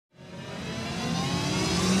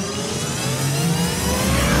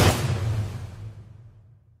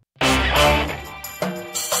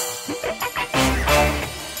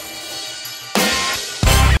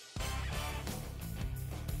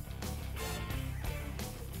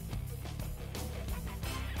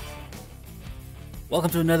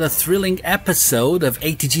Welcome to another thrilling episode of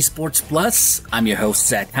ATG Sports Plus. I'm your host,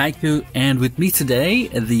 Zach Haiku, and with me today,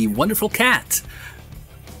 the wonderful Kat.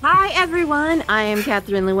 Hi, everyone. I am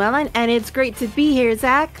Catherine Llewellyn, and it's great to be here,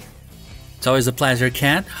 Zach. It's always a pleasure,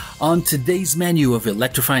 Kat. On today's menu of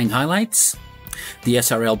electrifying highlights, the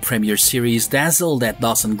SRL Premier Series dazzled at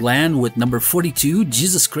Dawson Glen with number 42,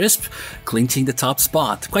 Jesus Crisp, clinching the top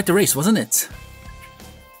spot. Quite the race, wasn't it?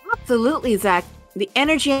 Absolutely, Zach. The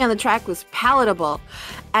energy on the track was palatable.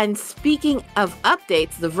 And speaking of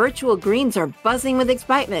updates, the virtual greens are buzzing with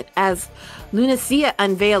excitement as Lunacia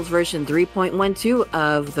unveils version 3.12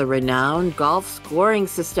 of the renowned golf scoring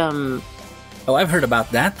system. Oh, I've heard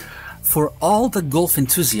about that. For all the golf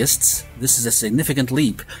enthusiasts, this is a significant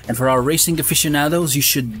leap. And for our racing aficionados, you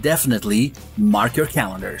should definitely mark your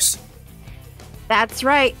calendars. That's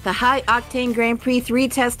right, the High Octane Grand Prix 3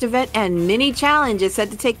 test event and mini challenge is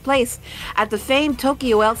set to take place at the famed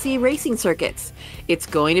Tokyo LC racing circuits. It's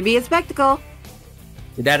going to be a spectacle.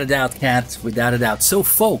 Without a doubt, Kat, without a doubt. So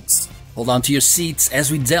folks, hold on to your seats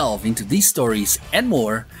as we delve into these stories and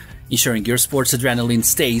more, ensuring your sports adrenaline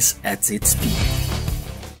stays at its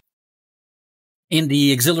peak. In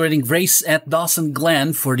the exhilarating race at Dawson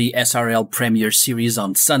Glen for the SRL Premier Series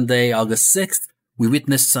on Sunday, August 6th, we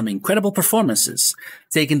witnessed some incredible performances.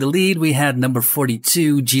 Taking the lead, we had number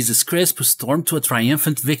 42, Jesus Crisp, who stormed to a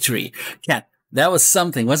triumphant victory. Kat, that was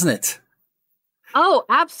something, wasn't it? Oh,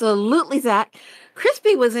 absolutely, Zach.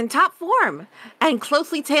 Crispy was in top form, and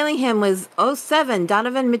closely tailing him was 07,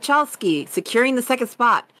 Donovan Michalski, securing the second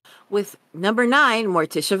spot, with number 9,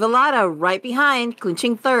 Morticia Velada, right behind,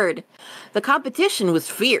 clinching third. The competition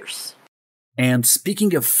was fierce. And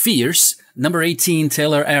speaking of fierce, number 18,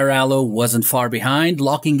 Taylor Arallo, wasn't far behind,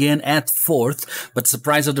 locking in at 4th. But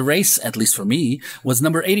surprise of the race, at least for me, was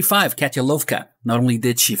number 85, Katja Lovka. Not only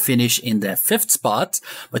did she finish in the 5th spot,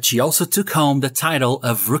 but she also took home the title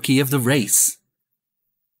of Rookie of the Race.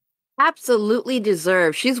 Absolutely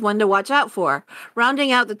deserved. She's one to watch out for.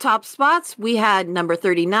 Rounding out the top spots, we had number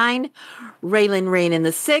 39, Raylan Rain in the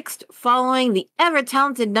 6th, following the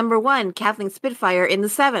ever-talented number 1, Kathleen Spitfire in the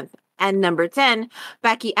 7th. And number 10,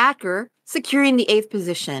 Becky Acker, securing the 8th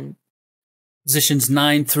position. Positions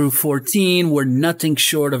 9 through 14 were nothing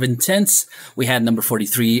short of intense. We had number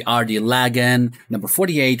 43, R.D. Lagan, number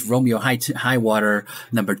 48, Romeo Highwater,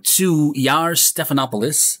 number 2, Yar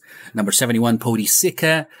Stephanopoulos, number 71, Podi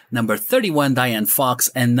Sika, number 31, Diane Fox,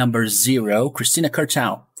 and number 0, Christina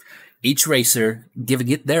Kurtow. Each racer giving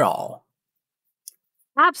it their all.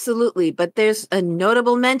 Absolutely, but there's a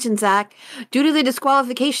notable mention, Zach. Due to the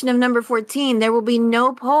disqualification of number 14, there will be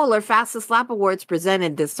no pole or fastest lap awards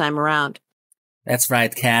presented this time around. That's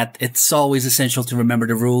right, Kat. It's always essential to remember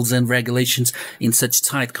the rules and regulations in such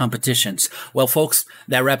tight competitions. Well, folks,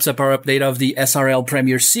 that wraps up our update of the SRL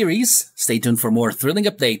Premier Series. Stay tuned for more thrilling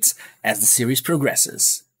updates as the series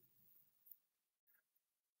progresses.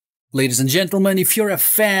 Ladies and gentlemen, if you're a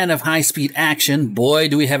fan of high-speed action, boy,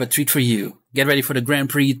 do we have a treat for you. Get ready for the Grand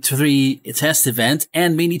Prix 3 test event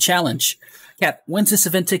and mini challenge. Kat, when's this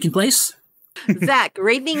event taking place? Zach,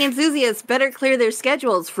 racing enthusiasts better clear their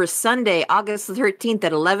schedules for Sunday, August 13th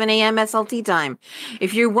at 11 a.m. SLT time.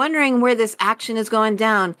 If you're wondering where this action is going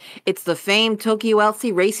down, it's the famed Tokyo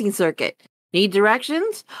LC racing circuit. Need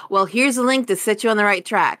directions? Well, here's a link to set you on the right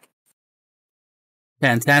track.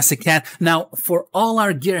 Fantastic, Kat. Now, for all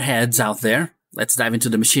our gearheads out there, let's dive into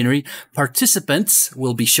the machinery. Participants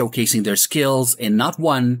will be showcasing their skills in not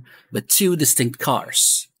one, but 2 distinct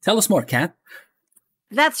cars. Tell us more, Kat.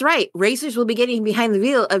 That's right. Racers will be getting behind the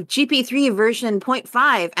wheel of GP3 version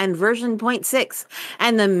 0.5 and version 0.6,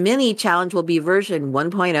 and the mini challenge will be version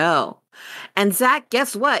 1.0. And Zach,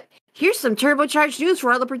 guess what? Here's some turbocharged news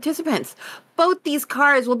for all the participants. Both these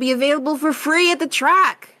cars will be available for free at the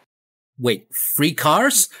track. Wait, free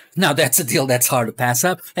cars? Now that's a deal that's hard to pass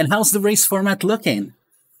up. And how's the race format looking?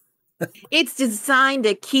 It's designed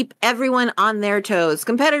to keep everyone on their toes.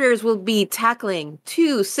 Competitors will be tackling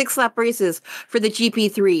 2 6-lap races for the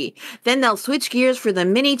GP3. Then they'll switch gears for the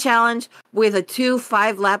mini challenge with a 2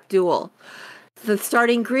 5-lap duel. The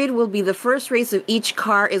starting grid will be the first race of each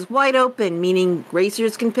car is wide open, meaning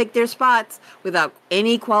racers can pick their spots without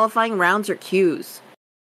any qualifying rounds or cues.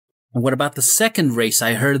 And what about the second race?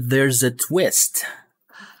 I heard there's a twist.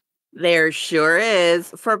 There sure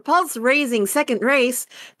is. For Pulse Racing's second race,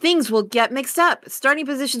 things will get mixed up. Starting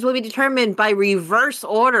positions will be determined by reverse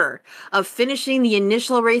order of finishing the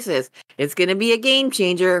initial races. It's going to be a game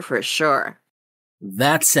changer for sure.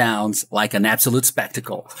 That sounds like an absolute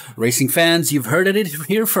spectacle. Racing fans, you've heard it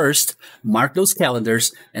here first. Mark those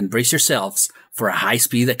calendars and brace yourselves for a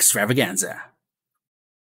high-speed extravaganza.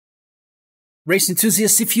 Race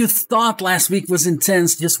enthusiasts, if you thought last week was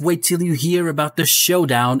intense, just wait till you hear about the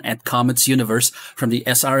showdown at Comet's Universe from the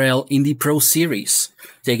SRL INDYPRO series.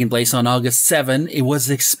 Taking place on August 7, it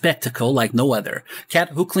was a spectacle like no other. Kat,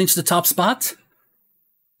 who clinched the top spot?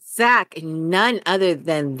 Zach, none other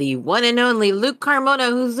than the one and only Luke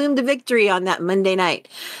Carmona, who zoomed the victory on that Monday night.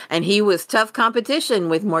 And he was tough competition,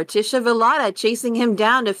 with Morticia Villada chasing him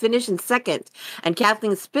down to finish in second, and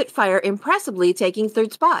Kathleen Spitfire impressively taking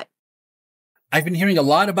third spot. I've been hearing a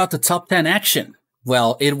lot about the top 10 action.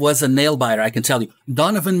 Well, it was a nail-biter, I can tell you.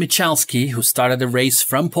 Donovan Michalski, who started the race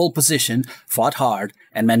from pole position, fought hard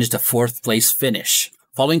and managed a fourth-place finish.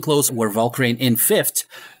 Following close were Valkyrie in fifth,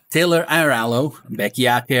 Taylor Aralo, Becky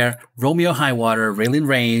Acker, Romeo Highwater, Raylin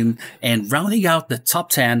Rain, and rounding out the top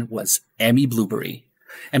 10 was Emmy Blueberry.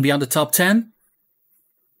 And beyond the top 10,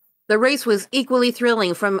 the race was equally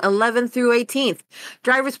thrilling from 11th through 18th.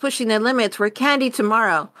 Drivers pushing the limits were Candy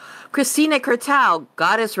Tomorrow, Christina Curtau,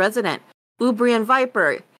 Goddess Resident, Ubrian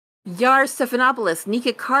Viper, Yar Stephanopoulos,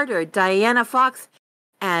 Nika Carter, Diana Fox,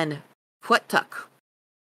 and Phuetuk.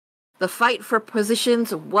 The fight for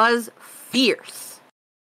positions was fierce.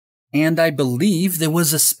 And I believe there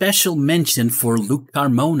was a special mention for Luke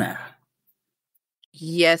Carmona.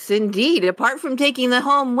 Yes, indeed. Apart from taking the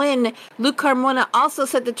home win, Luke Carmona also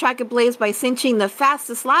set the track ablaze by cinching the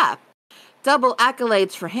fastest lap. Double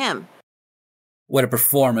accolades for him. What a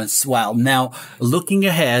performance. Wow. Now, looking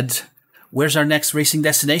ahead, where's our next racing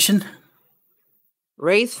destination?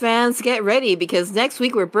 Race fans, get ready, because next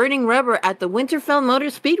week we're burning rubber at the Winterfell Motor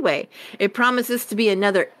Speedway. It promises to be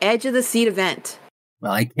another edge-of-the-seat event.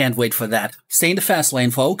 Well, I can't wait for that. Stay in the fast lane,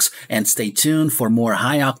 folks, and stay tuned for more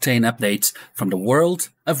high-octane updates from the world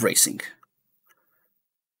of racing.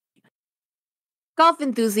 Golf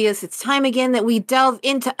enthusiasts, it's time again that we delve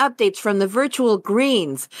into updates from the virtual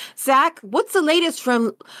greens. Zach, what's the latest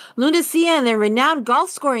from Lunacy and their renowned golf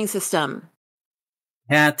scoring system?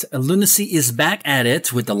 Lunacy is back at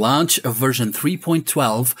it with the launch of version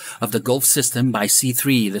 3.12 of the golf system by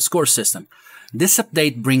C3, the score system. This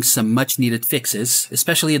update brings some much-needed fixes,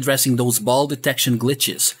 especially addressing those ball detection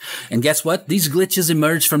glitches. And guess what? These glitches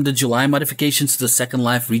emerged from the July modifications to the Second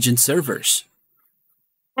Life region servers.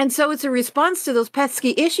 And so it's a response to those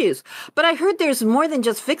pesky issues. But I heard there's more than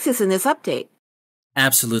just fixes in this update.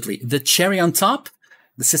 Absolutely. The cherry on top?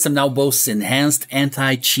 The system now boasts enhanced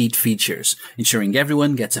anti-cheat features, ensuring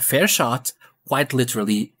everyone gets a fair shot, quite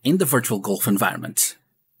literally, in the virtual golf environment.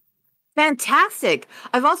 Fantastic!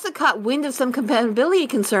 I've also caught wind of some compatibility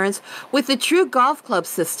concerns with the True Golf Club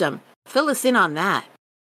system. Fill us in on that.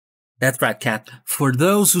 That's right, Kat. For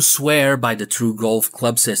those who swear by the True Golf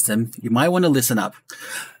Club system, you might want to listen up.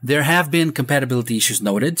 There have been compatibility issues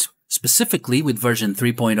noted, specifically with version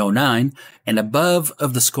 3.09 and above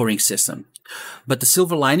of the scoring system. But the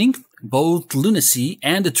silver lining, both Lunacy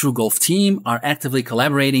and the True Golf team are actively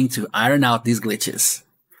collaborating to iron out these glitches.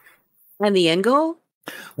 And the end goal?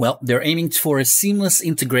 Well, they're aiming for a seamless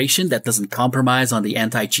integration that doesn't compromise on the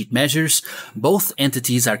anti-cheat measures. Both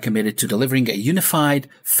entities are committed to delivering a unified,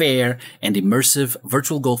 fair, and immersive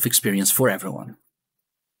virtual golf experience for everyone.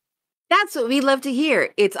 That's what we love to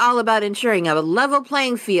hear. It's all about ensuring a level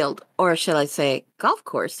playing field, or shall I say, golf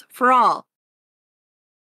course, for all.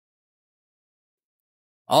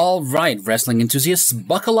 All right, wrestling enthusiasts,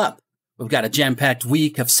 buckle up. We've got a jam-packed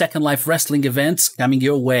week of Second Life wrestling events coming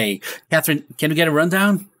your way. Catherine, can you get a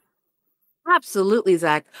rundown? Absolutely,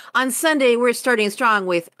 Zach. On Sunday, we're starting strong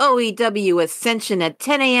with OEW Ascension at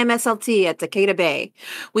 10 a.m. SLT at Takeda Bay.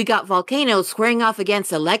 We got Volcano squaring off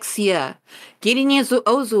against Alexia, Girinyazu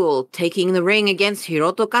Ozul taking the ring against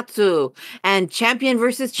Hiroto Katsu, and champion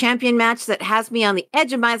versus champion match that has me on the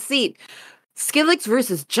edge of my seat, Skillix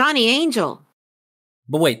versus Johnny Angel.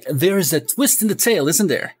 But wait, there is a twist in the tale, isn't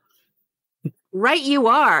there? Right you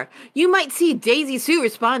are. You might see Daisy Sue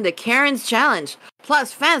respond to Karen's challenge.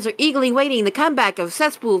 Plus, fans are eagerly waiting the comeback of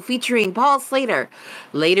Cesspool featuring Paul Slater.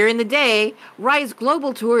 Later in the day, Rise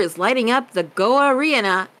Global Tour is lighting up the Goa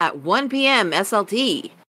Arena at 1 p.m.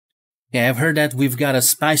 SLT. Yeah, I've heard that we've got a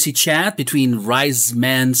spicy chat between Rise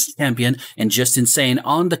Man's champion and Justin Sane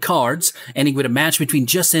on the cards, ending with a match between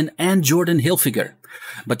Justin and Jordan Hilfiger.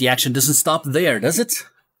 But the action doesn't stop there, does it?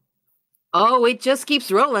 Oh, it just keeps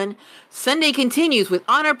rolling. Sunday continues with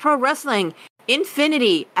Honor Pro Wrestling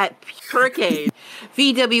Infinity at Hurricane,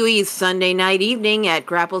 VWE's Sunday Night Evening at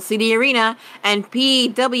Grapple City Arena, and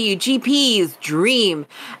PWGP's Dream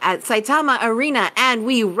at Saitama Arena, and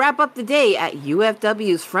we wrap up the day at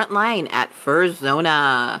UFW's Frontline at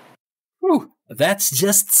Furzona. Whew, that's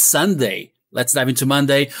just Sunday. Let's dive into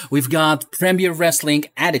Monday. We've got Premier Wrestling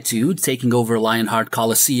Attitude taking over Lionheart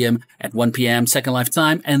Coliseum at 1 p.m. Second Life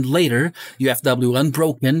time, and later, UFW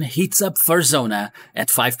Unbroken heats up Farzona at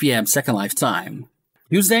 5 p.m. Second Life time.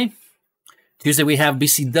 Tuesday, we have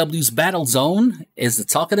BCW's Battle Zone is the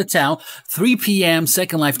talk of the town, 3 p.m.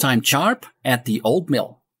 Second Life time sharp at the Old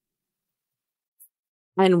Mill.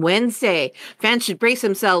 And Wednesday, fans should brace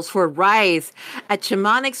themselves for Rise at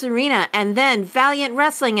Chamonix Arena and then Valiant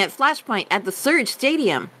Wrestling at Flashpoint at the Surge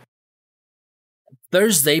Stadium.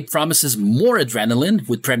 Thursday promises more adrenaline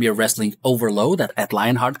with Premier Wrestling Overload at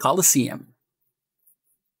Lionheart Coliseum.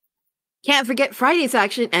 Can't forget Friday's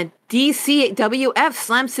action at DCWF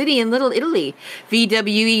Slam City in Little Italy,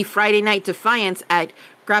 VWE Friday Night Defiance at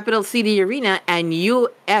Capital City Arena, and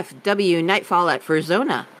UFW Nightfall at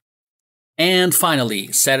Farzona. And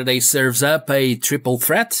finally, Saturday serves up a triple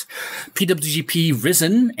threat. PWGP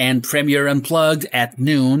Risen and Premier Unplugged at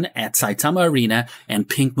noon at Saitama Arena and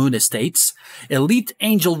Pink Moon Estates. Elite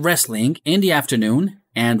Angel Wrestling in the afternoon.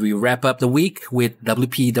 And we wrap up the week with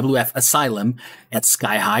WPWF Asylum at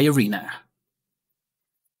Sky High Arena.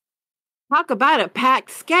 Talk about a packed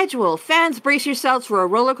schedule. Fans, brace yourselves for a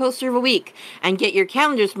roller coaster of a week and get your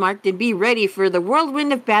calendars marked and be ready for the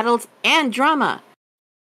whirlwind of battles and drama.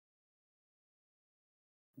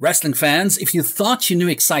 Wrestling fans, if you thought you knew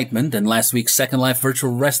excitement, then last week's Second Life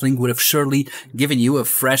Virtual Wrestling would have surely given you a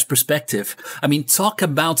fresh perspective. I mean, talk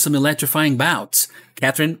about some electrifying bouts.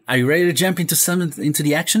 Catherine, are you ready to jump into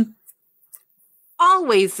the action?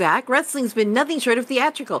 Always, Zach. Wrestling's been nothing short of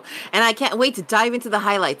theatrical, and I can't wait to dive into the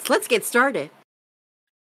highlights. Let's get started.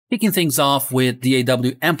 Kicking things off with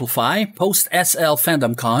DAW Amplify, post-SL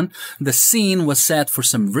Fandom Con, the scene was set for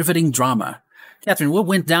some riveting drama. Catherine, what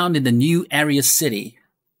went down in the new area city?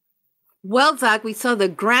 Well, Zach, we saw the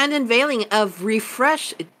grand unveiling of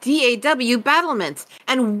refreshed DAW battlements,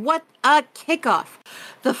 and what a kickoff!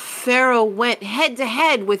 The Pharaoh went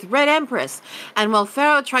head-to-head with Red Empress, and while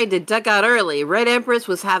Pharaoh tried to duck out early, Red Empress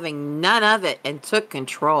was having none of it and took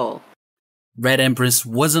control. Red Empress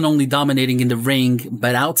wasn't only dominating in the ring,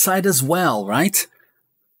 but outside as well, right?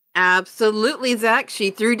 Absolutely, Zach.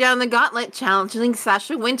 She threw down the gauntlet, challenging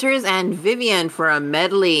Sasha Winters and Vivian for a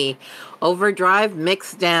medley. Overdrive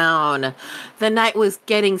mixdown. The night was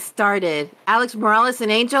getting started. Alex Morales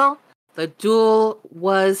and Angel, the duel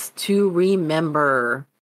was to remember.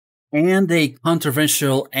 And a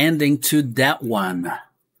controversial ending to that one.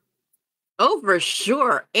 Oh, for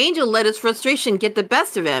sure. Angel let his frustration get the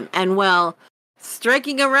best of him, and well,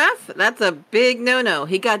 striking a ref? That's a big no-no.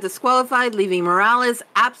 He got disqualified, leaving Morales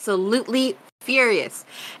absolutely furious.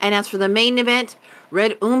 And as for the main event,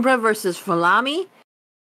 Red Umbra versus Falami,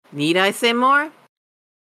 need I say more?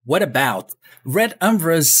 What about? Red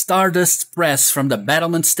Umbra's Stardust Press from the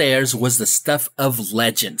battlement stairs was the stuff of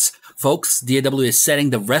legends. Folks, DAW is setting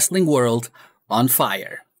the wrestling world on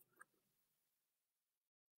fire.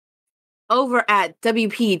 Over at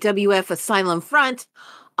WPWF Asylum Front,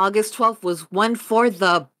 August 12th was one for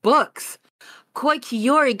the books. Koi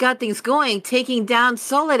Kiori got things going, taking down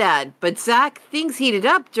Soledad, but Zach, things heated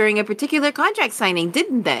up during a particular contract signing,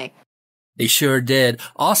 didn't they? They sure did.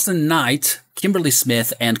 Austin Knight, Kimberly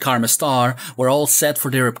Smith, and Karma Star were all set for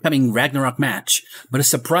their upcoming Ragnarok match, but a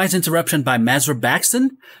surprise interruption by Mazur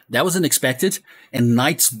Baxton? That was unexpected, and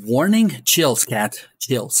Knight's warning? Chills, Cat.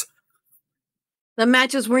 Chills. The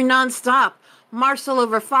matches were non-stop. Marcel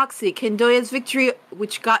over Foxy, Kendoya's victory,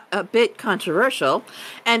 which got a bit controversial.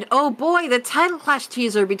 And oh boy, the title clash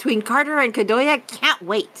teaser between Carter and Kendoya, can't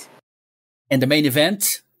wait. And the main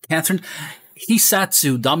event, Catherine,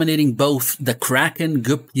 Hisatsu dominating both the Kraken,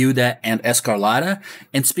 Gup Yuda, and Escarlata.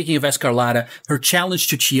 And speaking of Escarlata, her challenge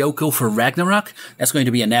to Chiyoko for Ragnarok, that's going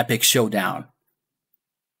to be an epic showdown.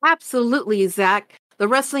 Absolutely, Zach. The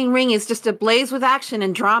wrestling ring is just ablaze with action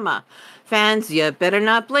and drama. Fans, you better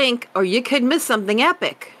not blink, or you could miss something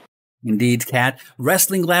epic. Indeed, Kat.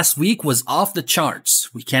 Wrestling last week was off the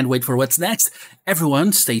charts. We can't wait for what's next.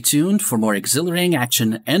 Everyone, stay tuned for more exhilarating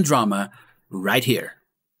action and drama right here.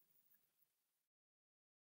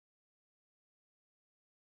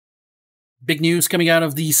 Big news coming out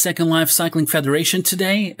of the Second Life Cycling Federation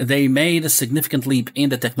today. They made a significant leap in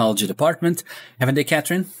the technology department. Haven't they,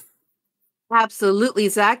 Catherine? Absolutely,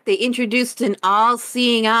 Zach. They introduced an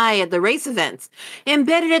all-seeing eye at the race events.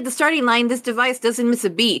 Embedded at the starting line, this device doesn't miss a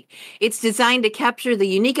beat. It's designed to capture the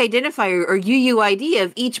unique identifier or UUID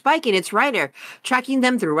of each bike and its rider, tracking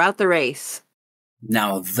them throughout the race.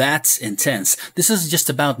 Now that's intense. This is just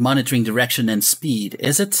about monitoring direction and speed,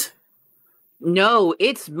 is it? No,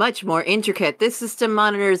 it's much more intricate. This system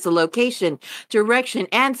monitors the location, direction,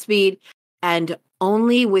 and speed, and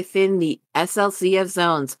only within the SLCF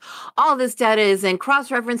zones. All this data is then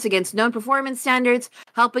cross-referenced against known performance standards,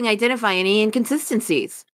 helping identify any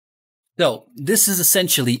inconsistencies. So, this is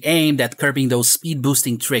essentially aimed at curbing those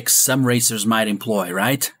speed-boosting tricks some racers might employ,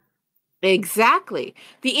 right? Exactly.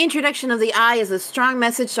 The introduction of the eye is a strong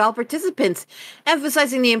message to all participants,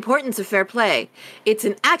 emphasizing the importance of fair play. It's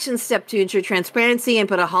an action step to ensure transparency and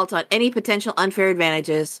put a halt on any potential unfair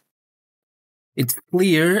advantages. It's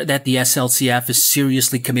clear that the SLCF is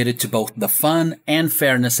seriously committed to both the fun and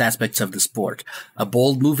fairness aspects of the sport. A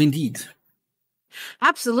bold move indeed.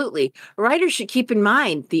 Absolutely. Riders should keep in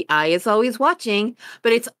mind the eye is always watching,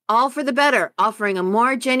 but it's all for the better, offering a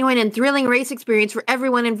more genuine and thrilling race experience for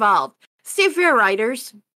everyone involved. Stay fair,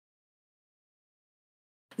 riders.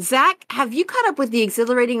 Zach, have you caught up with the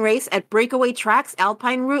exhilarating race at Breakaway Track's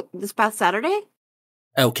Alpine route this past Saturday?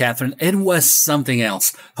 Oh, Catherine, it was something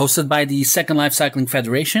else. Hosted by the Second Life Cycling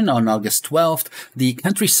Federation on August 12th, the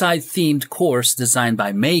countryside-themed course designed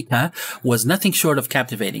by Meika was nothing short of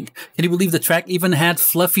captivating. Can you believe the track even had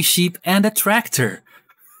fluffy sheep and a tractor?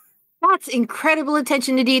 That's incredible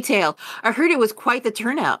attention to detail. I heard it was quite the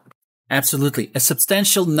turnout. Absolutely. A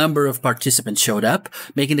substantial number of participants showed up,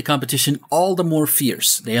 making the competition all the more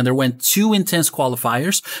fierce. They underwent 2 intense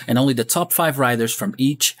qualifiers, and only the top 5 riders from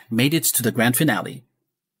each made it to the grand finale.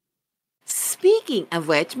 Speaking of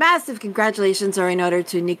which, massive congratulations are in order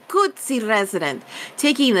to Nikutsi resident.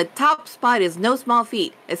 Taking the top spot is no small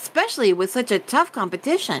feat, especially with such a tough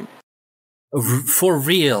competition. For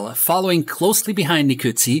real, following closely behind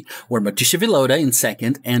Nikutsi were Matisha Vilota in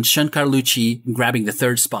second and Sean Carlucci grabbing the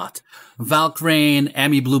third spot. Valkrain,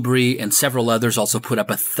 Amy Blueberry, and several others also put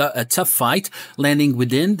up a tough fight, landing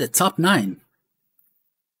within the top 9.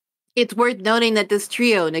 It's worth noting that this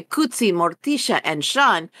trio, Nikutsi, Morticia, and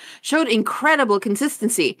Sean, showed incredible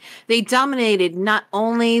consistency. They dominated not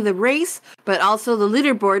only the race, but also the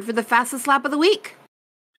leaderboard for the fastest lap of the week.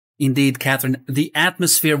 Indeed, Catherine, the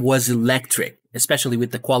atmosphere was electric, especially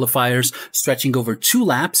with the qualifiers stretching over 2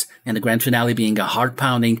 laps and the grand finale being a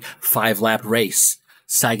heart-pounding 5-lap race.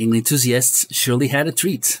 Cycling enthusiasts surely had a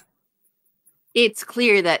treat. It's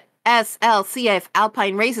clear that SLCF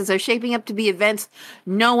Alpine races are shaping up to be events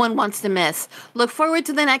no one wants to miss. Look forward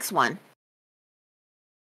to the next one.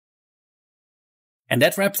 And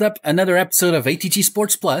that wraps up another episode of ATG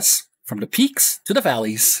Sports Plus. From the peaks to the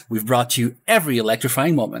valleys, we've brought you every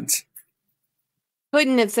electrifying moment.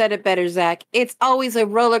 Couldn't have said it better, Zach. It's always a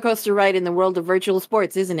roller coaster ride in the world of virtual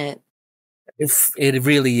sports, isn't it? It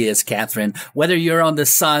really is, Catherine. Whether you're on the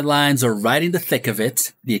sidelines or right in the thick of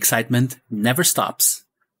it, the excitement never stops.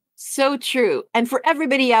 So true. And for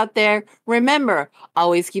everybody out there, remember,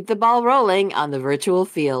 always keep the ball rolling on the virtual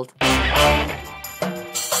field.